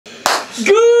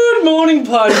Good morning,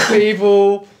 party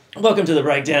people. Welcome to the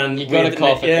breakdown. You got to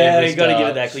cough at Yeah, every you got to start.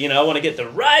 give it that. You know, I want to get the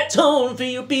right tone for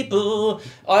you people.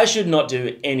 I should not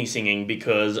do any singing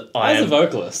because As a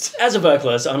vocalist, As a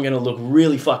vocalist, I'm going to look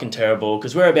really fucking terrible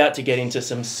because we're about to get into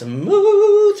some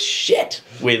smooth shit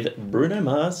with Bruno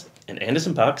Mars and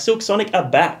Paak Silk Sonic are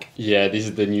back. yeah, this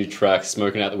is the new track,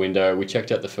 Smokin Out The Window. We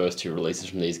checked out the first two releases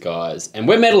from these guys, and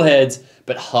we're metalheads,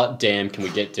 but hot damn can we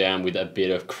get down with a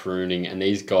bit of crooning, and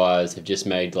these guys have just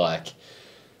made, like,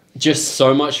 just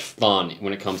so much fun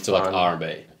when it comes to, like, R&B.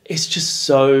 It is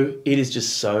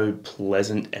just so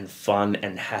pleasant and fun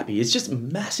and happy. It's just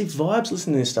massive vibes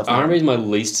listening to this stuff. R&B is my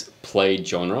least played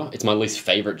genre. It's my least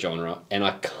favourite genre, and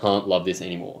I can't love this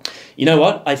anymore. You know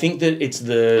what? I think that it's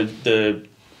the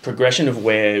progression of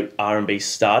where R&B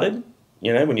started.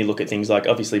 You know, when you look at things like,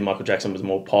 obviously Michael Jackson was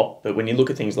more pop, but when you look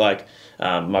at things like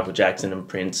Michael Jackson and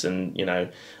Prince and, you know,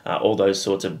 all those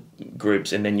sorts of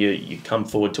groups, and then you come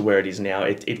forward to where it is now,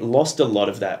 it lost a lot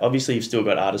of that. Obviously, you've still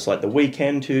got artists like The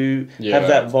Weeknd who have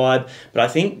that vibe, but I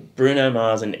think Bruno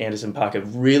Mars and Paak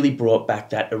have really brought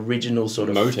back that original sort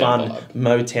of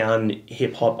Motown,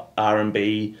 hip-hop,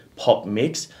 R&B, pop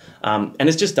mix. And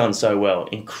it's just done so well.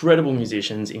 Incredible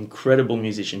musicians, incredible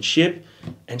musicianship,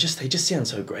 and they just sound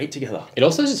so great together. It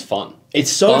also is just fun.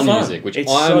 It's so fun. Music, which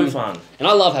it's so fun. And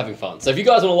I love having fun. So if you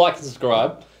guys want to like and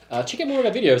subscribe, check out more of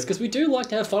our videos because we do like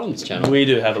to have fun on this channel. We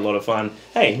do have a lot of fun.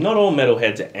 Hey, not all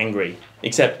metalheads are angry,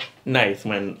 except Nath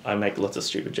when I make lots of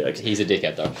stupid jokes. He's a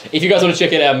dickhead though. If you guys want to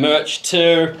check out our merch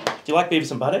too. Do you like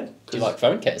Beavis and Butthead? Do you like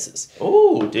phone cases?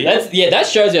 Oh, do you? That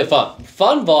shows you fun.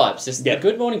 Fun vibes. Just the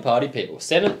good morning party people.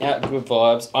 Sending out good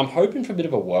vibes. I'm hoping for a bit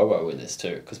of a whoa-whoa with this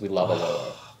too, because we love a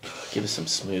whoa-whoa. Give us some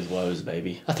smooth woes,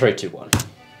 baby. A 3, 2, 1.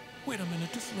 Wait a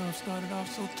minute, this love started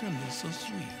off so tender, so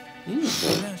sweet.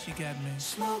 Now she got me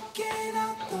smoking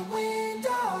out the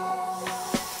window.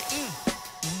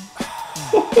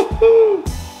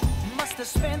 Must have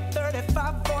spent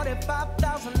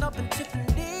 45,000 up in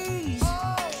Tiffany's.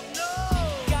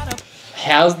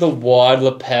 How's the wide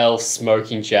lapel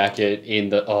smoking jacket in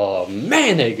the... Oh,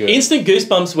 man, they're good. Instant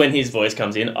goosebumps when his voice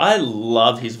comes in. I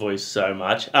love his voice so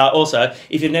much. Also,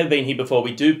 if you've never been here before,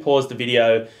 we do pause the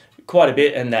video quite a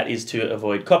bit, and that is to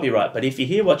avoid copyright. But if you're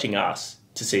here watching us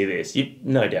to see this, you've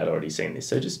no doubt already seen this,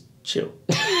 so just chill.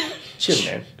 Chill,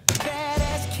 man.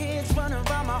 Badass kids run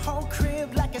around my whole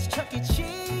crib like it's Chuck E.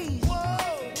 Cheese.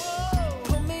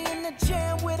 Put me in the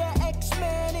jam with an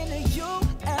X-Man in the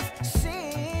UFC.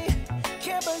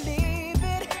 Can't believe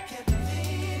it.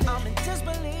 I'm in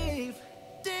disbelief.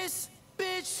 This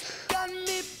bitch got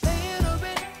me paying a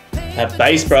rent. That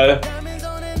bass, bro. Diamonds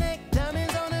on her neck,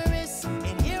 diamonds on her wrist.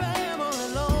 And here I am all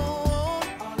alone.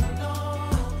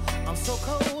 I'm so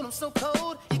cold, I'm so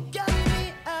cold. You got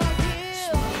me out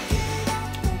here.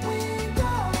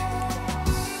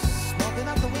 Smoking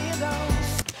out the window.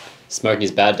 Smoking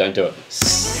is bad, don't do it.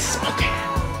 Smoking.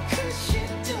 How could she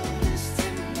do this to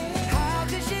me? How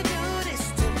could she do this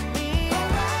to me? I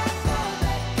thought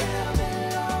that girl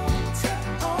belonged to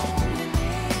only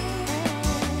me.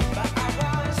 But I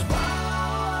was wrong.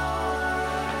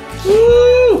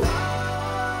 Woo!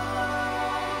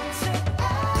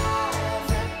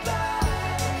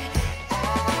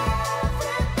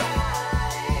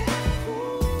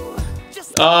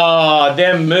 Oh,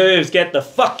 them moves. Get the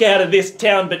fuck out of this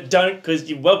town, but don't, because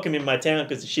you're welcome in my town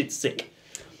because the shit's sick.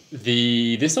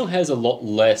 This song has a lot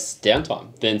less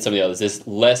downtime than some of the others. There's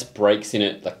less breaks in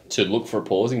it, like to look for a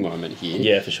pausing moment here.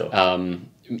 Yeah, for sure.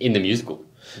 In the musical.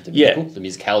 The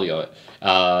musicality of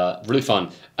it. Really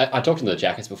fun. I talked in the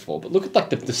jackets before, but look at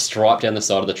like the stripe down the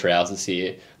side of the trousers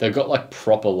here. They've got like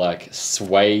proper like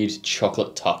suede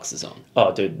chocolate tuxes on.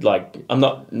 Oh, dude, like, I'm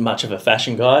not much of a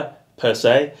fashion guy, per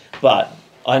se, but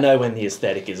I know when the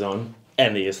aesthetic is on,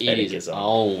 and the aesthetic is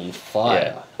on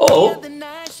fire. Yeah. Oh! The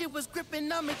night she was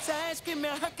gripping on me tight, screaming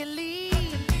Hercules.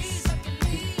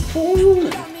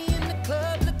 Ooh. Got me in the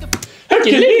club looking for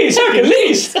Hercules!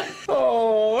 Hercules!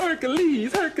 Oh,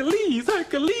 Hercules, Hercules,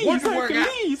 Hercules,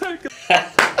 Hercules, Hercules.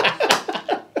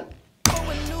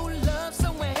 a new love,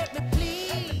 someone help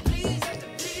me please.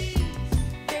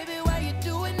 Baby, why you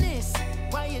doing this?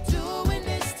 Why you doing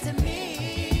this to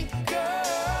me,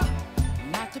 girl?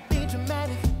 Not to be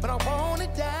dramatic, but I wanna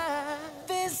die.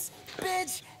 This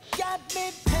bitch got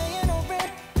me paying her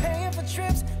rent, paying for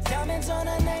trips, diamonds on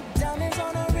her neck, diamonds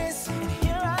on her wrist, and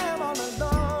here I am all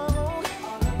alone.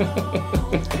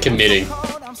 Committing.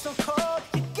 I'm so cold,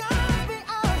 you got me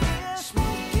out here.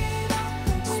 Smoking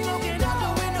out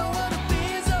the window of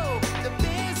the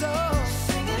Benzo.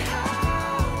 Singing,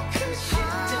 how could she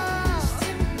do this to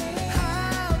me?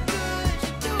 How could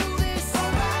you do this? I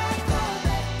thought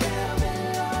that girl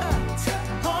belonged to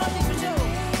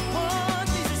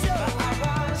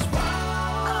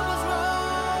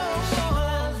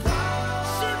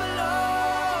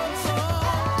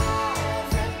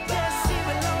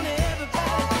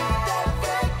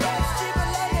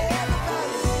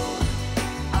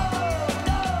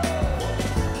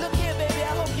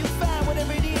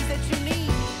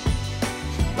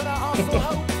for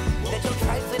hope. Let your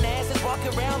trifling asses walk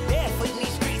around barefoot in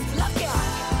these streets. Look out.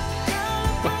 Girl,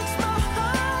 it breaks my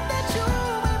heart that you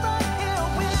ain't right here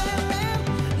with me.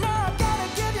 Now I gotta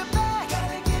give you back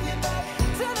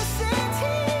to the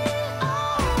city.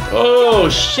 Oh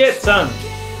shit, son.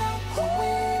 Smokin' out the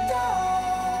window.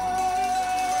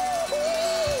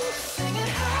 Singing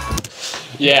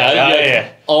high.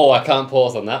 Yeah. Oh, I can't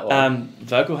pause on that one.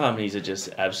 Vocal harmonies are just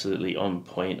absolutely on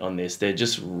point on this. They're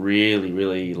just really,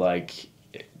 really like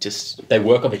just They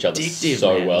work off each other addictive,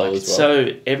 so man. well Like, as well.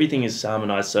 So everything is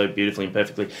harmonized so beautifully and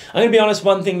perfectly. I'm gonna be honest.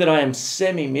 One thing that I am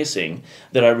semi-missing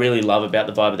that I really love about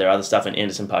the vibe of their other stuff and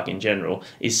Anderson .Paak in general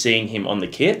is seeing him on the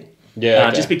kit. Yeah,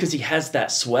 okay. Just because he has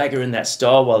that swagger and that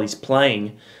style while he's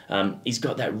playing, he's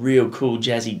got that real cool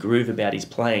jazzy groove about his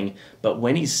playing. But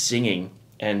when he's singing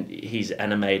and he's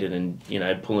animated and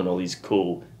pulling all these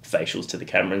cool facials to the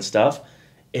camera and stuff,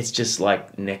 it's just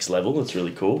like next level. It's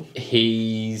really cool.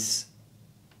 He's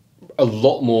a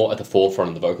lot more at the forefront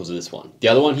of the vocals of this one. The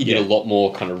other one, he did a lot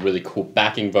more kind of really cool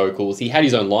backing vocals. He had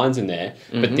his own lines in there,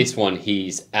 but this one,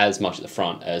 he's as much at the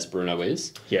front as Bruno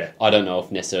is. Yeah. I don't know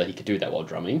if necessarily he could do that while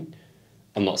drumming.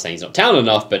 I'm not saying he's not talented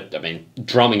enough, but I mean,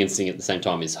 drumming and singing at the same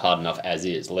time is hard enough as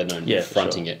is, let alone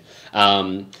fronting it.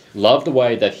 Love the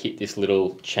way they've hit this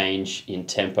little change in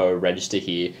tempo register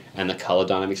here, and the color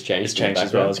dynamics change. It's changed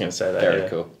as well. I was going to say that. Very yeah.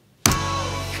 cool.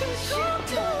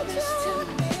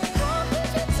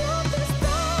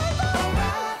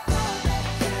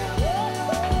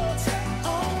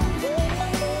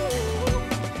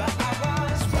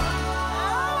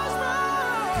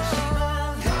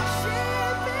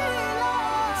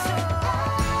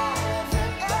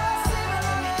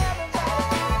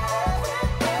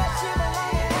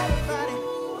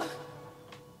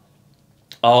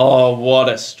 Oh, what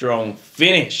a strong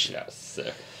finish. Yeah,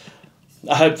 sick.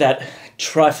 I hope that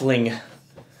trifling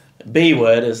B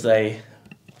word, as they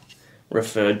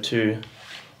referred to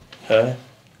her,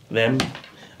 them,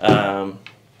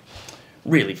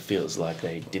 really feels like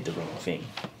they did the wrong thing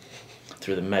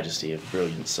through the majesty of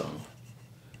brilliant song.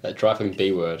 That trifling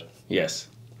B word. Yes,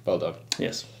 Well done.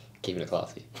 yes. Keeping it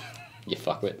classy. You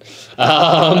fuckwit.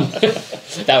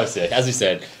 That was sick. As we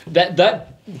said,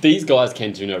 that these guys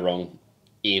can do no wrong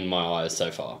in my eyes so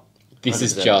far. This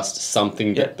is 100%. just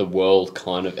something that the world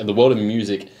and the world of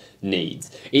music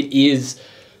needs. It is,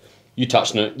 you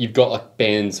touched on it, you've got like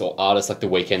bands or artists like The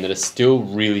Weeknd that are still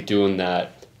really doing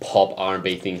that pop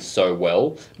R&B thing so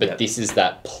well, but this is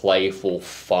that playful,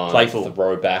 fun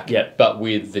throwback, but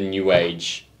with the new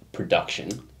age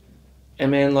production. And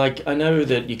man, like, I know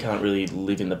that you can't really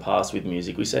live in the past with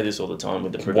music. We say this all the time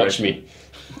with the progression. Watch me.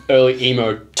 Early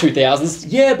emo 2000s.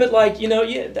 Yeah, but like,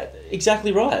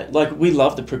 exactly right. Like, we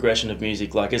love the progression of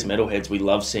music. Like, as metalheads, we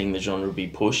love seeing the genre be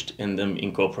pushed and them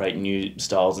incorporate new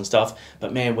styles and stuff.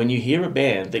 But man, when you hear a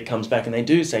band that comes back and they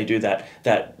do that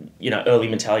early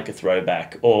Metallica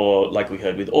throwback, or like we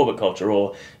heard with Orbit Culture,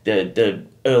 or the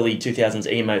early 2000s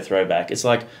emo throwback, it's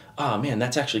like, oh man,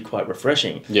 that's actually quite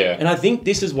refreshing. Yeah. And I think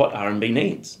this is what R&B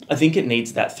needs. I think it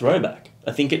needs that throwback.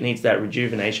 I think it needs that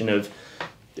rejuvenation of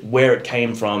where it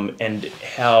came from and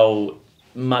how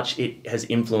much it has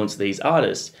influenced these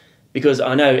artists. Because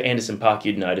I know Anderson .Paak,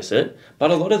 you'd notice it,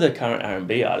 but a lot of the current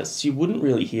R&B artists, you wouldn't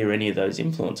really hear any of those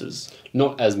influences.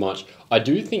 Not as much. I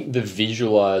do think the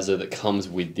visualizer that comes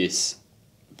with this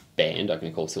band, I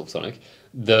can call Silk Sonic,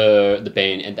 the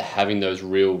band, and having those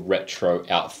real retro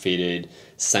outfitted,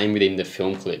 same within the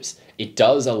film clips, it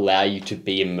does allow you to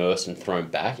be immersed and thrown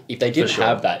back. If they didn't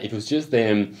have that, if it was just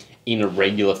them in a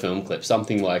regular film clip,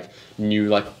 something like new,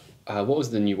 like, what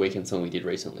was the new Weeknd song we did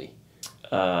recently?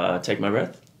 Take My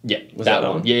Breath? Yeah, Was that that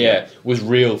one. one? Yeah, was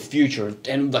real future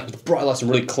and like the bright lights and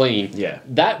really clean. Yeah.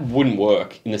 That wouldn't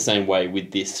work in the same way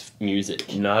with this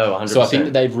music. No, 100%. So I think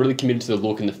that they've really committed to the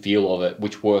look and the feel of it,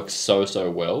 which works so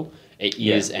well. It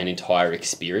is an entire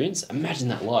experience. Imagine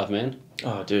that live, man.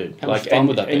 Oh, dude! How much fun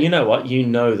would that be? And you know what? You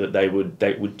know that they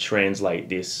would translate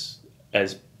this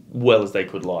as well as they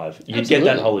could live. You'd get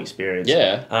that whole experience.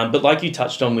 Yeah. But like you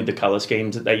touched on with the color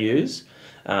schemes that they use,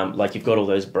 like you've got all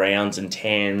those browns and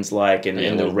tans, like and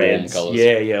the those reds. warm colours.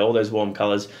 Yeah, all those warm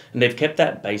colors, and they've kept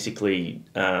that basically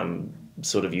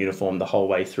sort of uniform the whole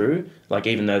way through. Like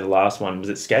even though the last one was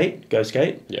at Go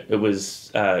Skate. Yeah. It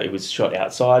was shot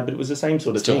outside, but it was the same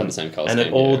sort of Still thing. had the same colour and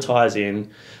scheme, it all yeah. ties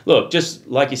in. Look, just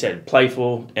like you said,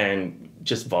 playful and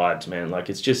just vibes, man.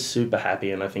 Like it's just super happy,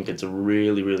 and I think it's a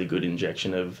really, really good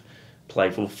injection of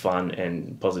playful fun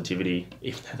and positivity.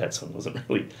 Even though that song wasn't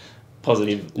really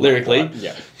positive lyrically.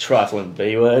 Yeah. Trifling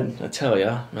B word, I tell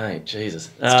ya, mate, Jesus.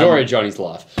 Story of Johnny's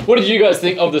life. What did you guys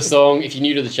think of the song? If you're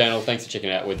new to the channel, thanks for checking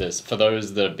it out with us. For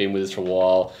those that have been with us for a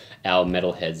while, our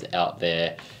metalheads out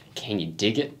there, can you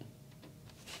dig it?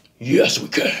 Yes, we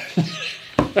can.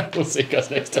 We'll see you guys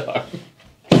next time.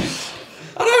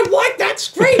 I don't like that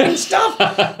screaming stuff.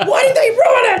 Why did they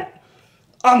ruin it?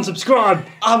 Unsubscribe,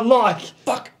 unlike.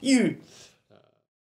 Fuck you.